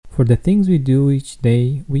For the things we do each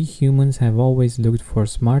day, we humans have always looked for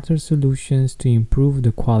smarter solutions to improve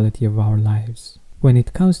the quality of our lives. When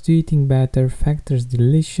it comes to eating better, Factor's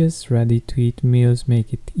delicious, ready-to-eat meals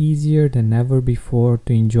make it easier than ever before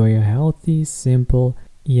to enjoy a healthy, simple,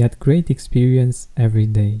 yet great experience every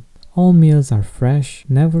day. All meals are fresh,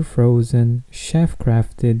 never frozen,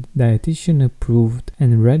 chef-crafted, dietitian-approved,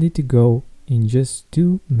 and ready to go in just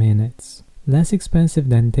 2 minutes. Less expensive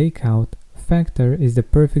than takeout, Factor is the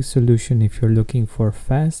perfect solution if you're looking for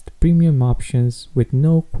fast, premium options with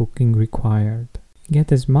no cooking required.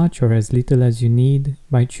 Get as much or as little as you need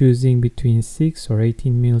by choosing between 6 or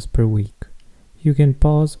 18 meals per week. You can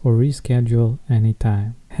pause or reschedule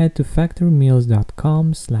anytime. Head to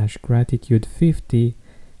factormeals.com/gratitude50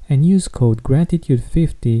 and use code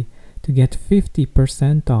gratitude50 to get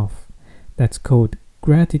 50% off. That's code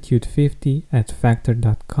gratitude50 at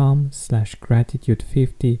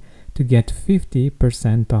factor.com/gratitude50 to get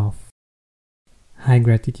 50% off. Hi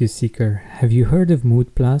Gratitude Seeker, have you heard of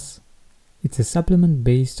Mood Plus? It's a supplement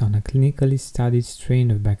based on a clinically studied strain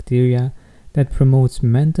of bacteria that promotes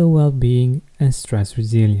mental well-being and stress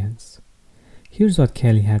resilience. Here's what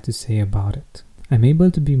Kelly had to say about it. I'm able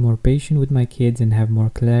to be more patient with my kids and have more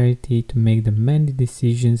clarity to make the many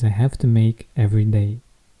decisions I have to make every day.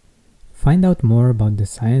 Find out more about the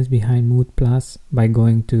science behind Mood Plus by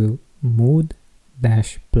going to mood-plus.com.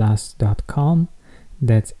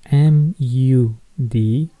 That's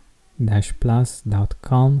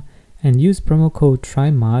MUD-plus.com and use promo code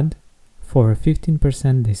TRYMOD for a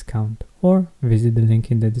 15% discount, or visit the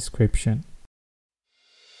link in the description.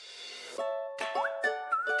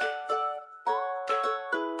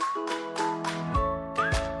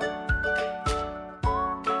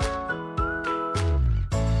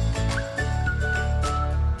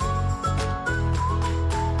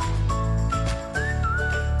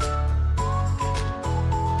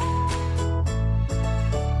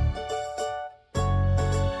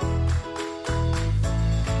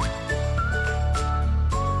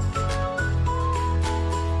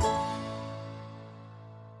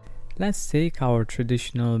 Let's take our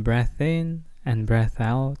traditional breath in and breath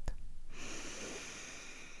out.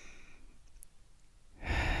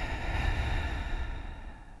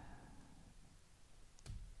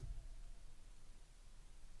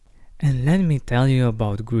 And let me tell you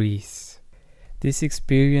about Greece. This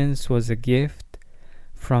experience was a gift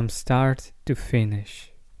from start to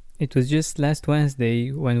finish. It was just last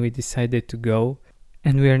Wednesday when we decided to go,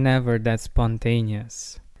 and we are never that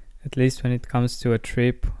spontaneous, at least when it comes to a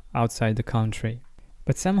trip outside the country.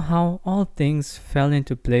 But somehow all things fell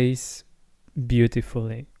into place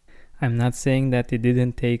beautifully. I'm not saying that it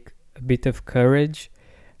didn't take a bit of courage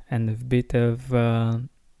and a bit of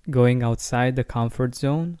going outside the comfort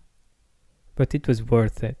zone, but it was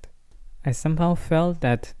worth it. I somehow felt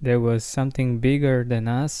that there was something bigger than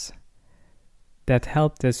us that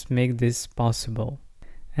helped us make this possible.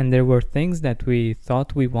 And there were things that we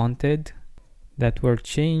thought we wanted that were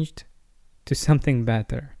changed to something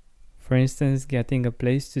better. For instance, getting a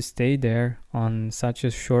place to stay there on such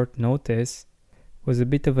a short notice was a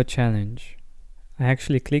bit of a challenge. I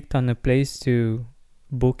actually clicked on a place to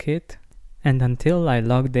book it, and until I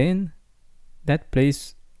logged in, that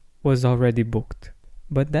place was already booked.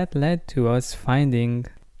 But that led to us finding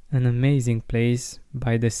an amazing place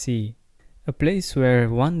by the sea. A place where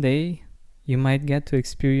one day you might get to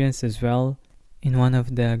experience as well in one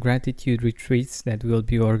of the gratitude retreats that we'll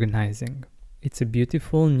be organizing. It's a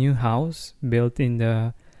beautiful new house built in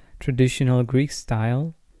the traditional Greek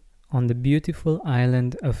style on the beautiful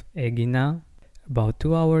island of Aegina, about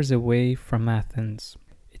 2 hours away from Athens.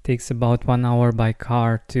 It takes about 1 hour by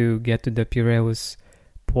car to get to the Piraeus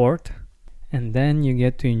port, and then you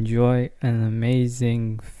get to enjoy an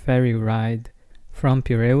amazing ferry ride from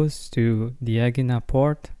Piraeus to the Aegina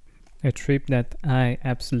port, a trip that I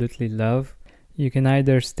absolutely love. You can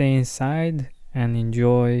either stay inside and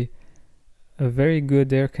enjoy a very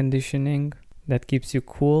good air conditioning that keeps you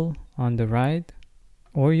cool on the ride,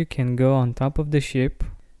 or you can go on top of the ship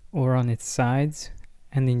or on its sides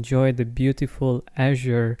and enjoy the beautiful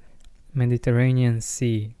azure Mediterranean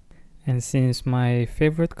Sea. And since my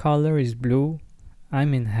favorite color is blue,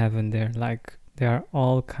 I'm in heaven there. Like, there are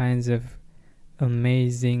all kinds of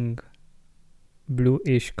amazing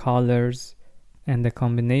bluish colors, and the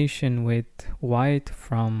combination with white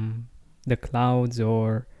from the clouds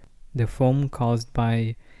or the foam caused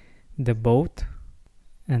by the boat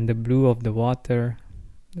and the blue of the water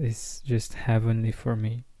is just heavenly for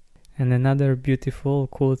me. And another beautiful,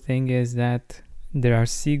 cool thing is that there are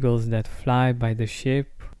seagulls that fly by the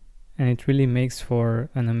ship, and it really makes for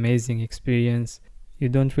an amazing experience You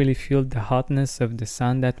don't really feel the hotness of the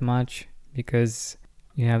sun that much because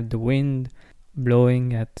you have the wind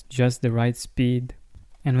blowing at just the right speed.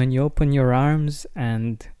 And when you open your arms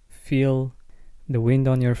and feel the wind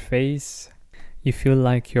on your face, you feel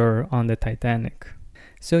like you're on the Titanic.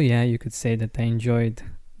 So yeah, you could say that I enjoyed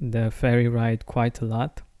the ferry ride quite a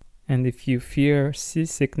lot. And if you fear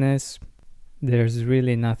seasickness, there's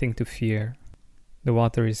really nothing to fear. The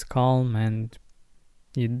water is calm and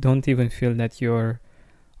you don't even feel that you're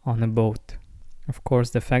on a boat. Of course,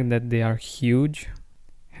 the fact that they are huge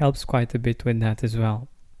helps quite a bit with that as well.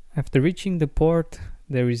 After reaching the port,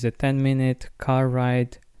 there is a 10-minute car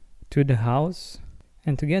ride to the house,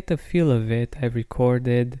 and to get a feel of it, I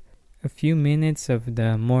recorded a few minutes of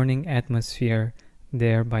the morning atmosphere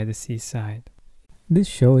there by the seaside. This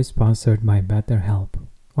show is sponsored by BetterHelp.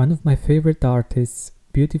 One of my favorite artists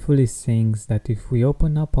beautifully sings that if we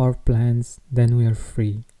open up our plans, then we are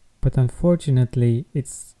free. But unfortunately,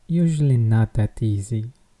 it's usually not that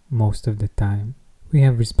easy most of the time. We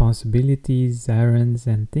have responsibilities, errands,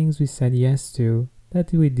 and things we said yes to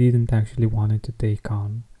that we didn't actually want to take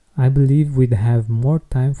on. I believe we'd have more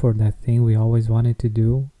time for that thing we always wanted to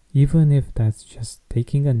do, even if that's just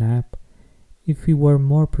taking a nap, if we were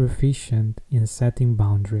more proficient in setting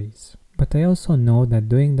boundaries. But I also know that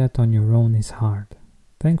doing that on your own is hard.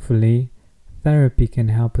 Thankfully, therapy can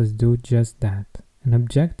help us do just that. An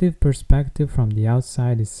objective perspective from the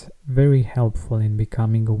outside is very helpful in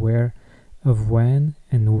becoming aware of when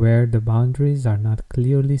and where the boundaries are not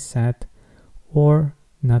clearly set or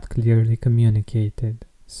not clearly communicated.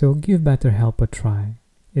 So give BetterHelp a try.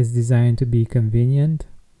 It's designed to be convenient,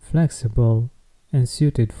 flexible, and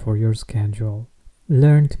suited for your schedule.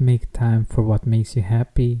 Learn to make time for what makes you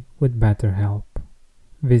happy with BetterHelp.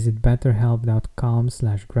 Visit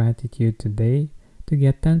betterhelp.com/gratitude today to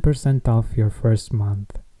get 10% off your first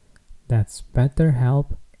month. That's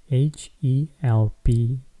BetterHelp,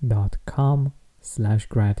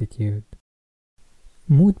 HELP.com/gratitude.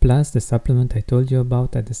 Mood Plus, the supplement I told you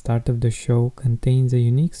about at the start of the show, contains a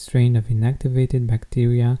unique strain of inactivated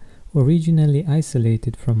bacteria originally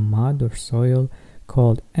isolated from mud or soil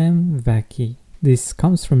called M. vaccae. This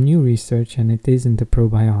comes from new research and it isn't a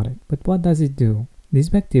probiotic. But what does it do? This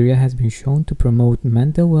bacteria has been shown to promote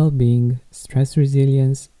mental well-being, stress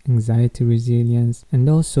resilience, anxiety resilience, and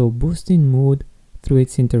also boosting mood through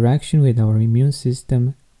its interaction with our immune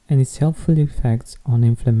system and its helpful effects on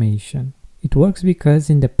inflammation. It works because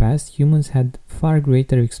in the past humans had far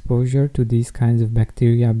greater exposure to these kinds of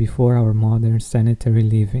bacteria before our modern sanitary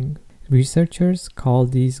living. Researchers call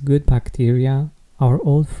these good bacteria our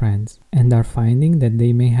old friends and are finding that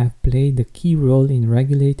they may have played a key role in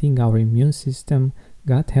regulating our immune system,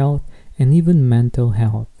 gut health, and even mental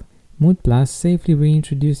health. Mood Plus safely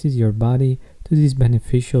reintroduces your body to these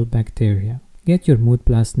beneficial bacteria. Get your Mood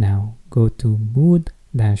Plus now. Go to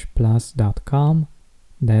mood-plus.com.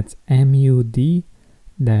 That's MUD-PLUS.com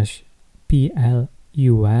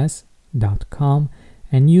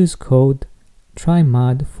and use code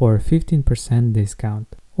TRYMUD for a 15%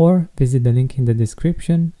 discount. Or visit the link in the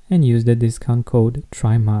description and use the discount code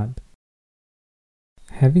TRYMUD.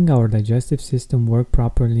 Having our digestive system work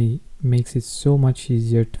properly makes it so much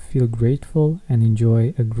easier to feel grateful and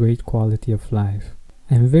enjoy a great quality of life.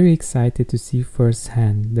 I'm very excited to see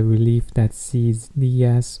firsthand the relief that Seed's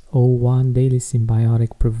DS-01 Daily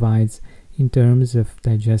Symbiotic provides in terms of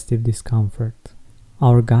digestive discomfort.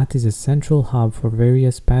 Our gut is a central hub for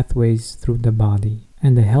various pathways through the body,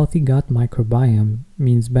 and a healthy gut microbiome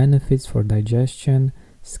means benefits for digestion,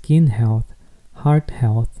 skin health, heart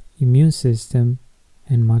health, immune system,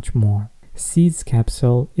 and much more. Seed's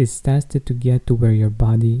capsule is tested to get to where your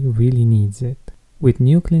body really needs it. With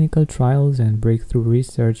new clinical trials and breakthrough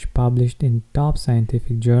research published in top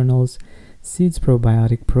scientific journals, Seed's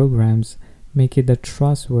probiotic programs make it a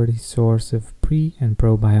trustworthy source of pre- and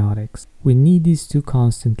probiotics. We need these two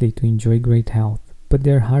constantly to enjoy great health, but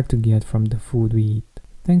they're hard to get from the food we eat.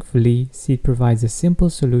 Thankfully, Seed provides a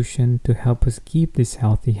simple solution to help us keep this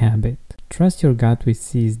healthy habit. Trust your gut with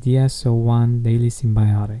Seed's DS-01 Daily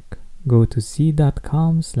Symbiotic. Go to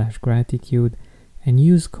seed.com/gratitude and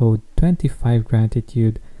use code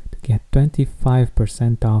 25gratitude to get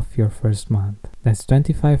 25% off your first month. That's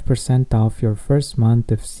 25% off your first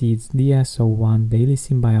month of Seed's DS-01 Daily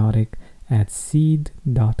Symbiotic at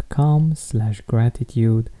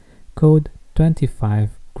seed.com/gratitude, code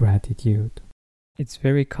 25gratitude. It's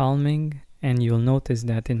very calming and you'll notice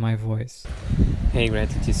that in my voice. Hey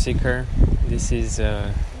Gratitude Seeker, this is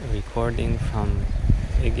a recording from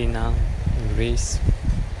Aegina in Greece.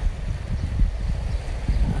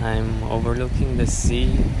 I'm overlooking the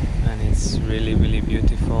sea and it's really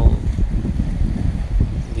beautiful.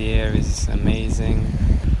 the air is amazing.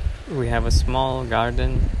 We have a small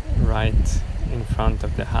garden right in front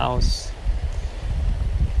of the house,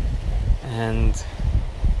 and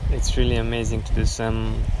it's really amazing to do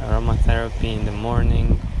some aromatherapy in the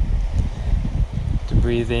morning, to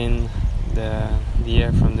breathe in the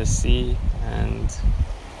air from the sea, and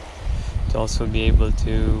to also be able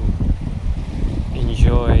to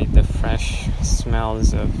enjoy the fresh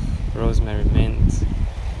smells of rosemary, mint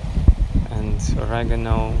and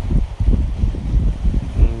oregano.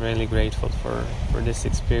 I'm really grateful for this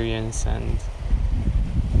experience, and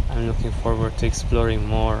I'm looking forward to exploring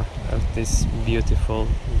more of this beautiful,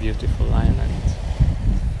 beautiful island.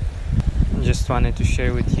 Just wanted to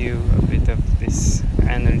share with you a bit of this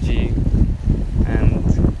energy and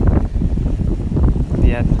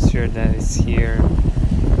the atmosphere that is here.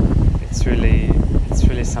 It's really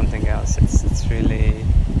something else. It's really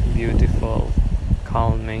beautiful,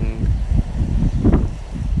 calming.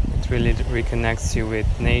 It really reconnects you with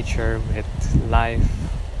nature, with life,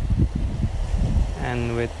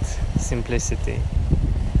 and with simplicity.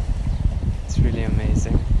 It's really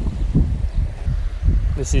amazing.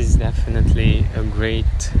 This is definitely a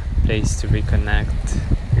great place to reconnect,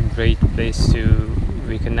 a great place to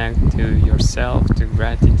reconnect to yourself, to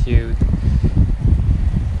gratitude.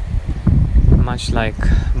 Much like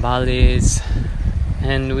Bali is.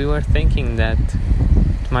 And we were thinking that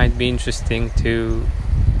it might be interesting to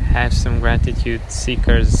have some gratitude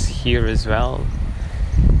seekers here as well.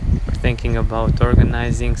 We're thinking about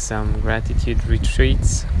organizing some gratitude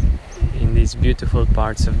retreats in these beautiful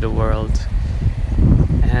parts of the world.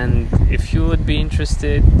 And if you would be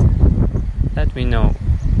interested, let me know.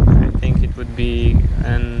 I think it would be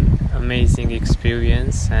an amazing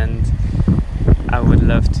experience, and I would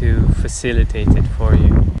love to facilitate it for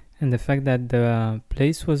you. And the fact that the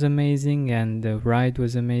place was amazing and the ride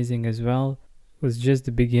was amazing as well was just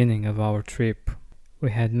the beginning of our trip.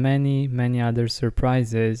 We had many, many other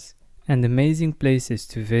surprises and amazing places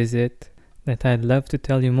to visit that I'd love to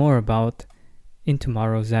tell you more about in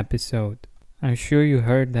tomorrow's episode. I'm sure you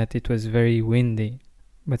heard that it was very windy,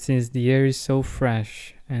 but since the air is so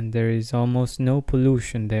fresh and there is almost no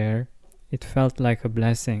pollution there, it felt like a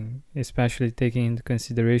blessing, especially taking into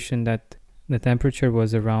consideration that the temperature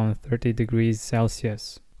was around 30 degrees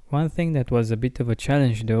Celsius. One thing that was a bit of a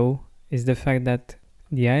challenge though is the fact that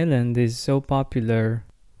the island is so popular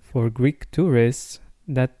for Greek tourists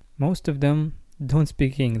that most of them don't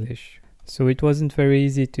speak English. So it wasn't very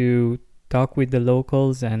easy to talk with the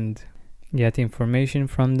locals and get information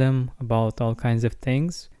from them about all kinds of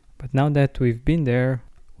things. But now that we've been there,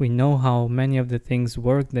 we know how many of the things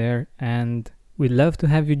work there, and we'd love to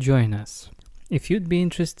have you join us. If you'd be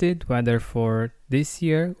interested, whether for this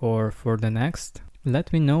year or for the next,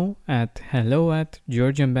 let me know at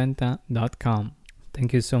hello@georgianbenta.com.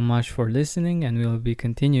 Thank you so much for listening, and we'll be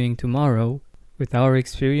continuing tomorrow with our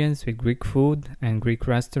experience with Greek food and Greek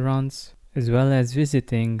restaurants, as well as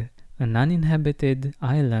visiting an uninhabited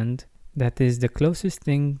island that is the closest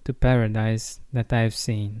thing to paradise that I've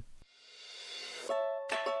seen.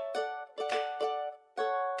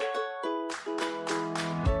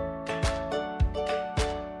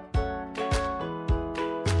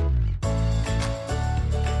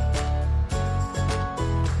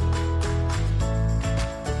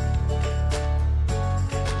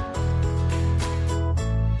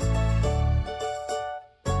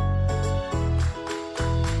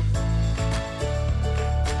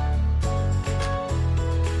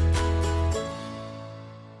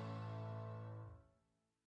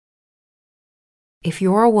 If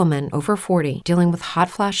you're a woman over 40 dealing with hot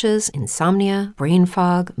flashes, insomnia, brain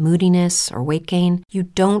fog, moodiness, or weight gain, you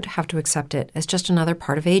don't have to accept it as just another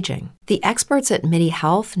part of aging. The experts at MIDI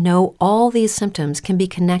Health know all these symptoms can be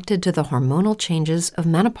connected to the hormonal changes of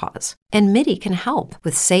menopause, and MIDI can help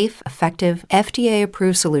with safe, effective,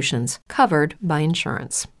 FDA-approved solutions covered by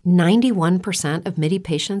insurance. 91% of MIDI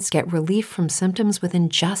patients get relief from symptoms within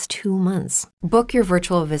just 2 months. Book your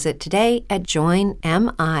virtual visit today at joinmidi.com.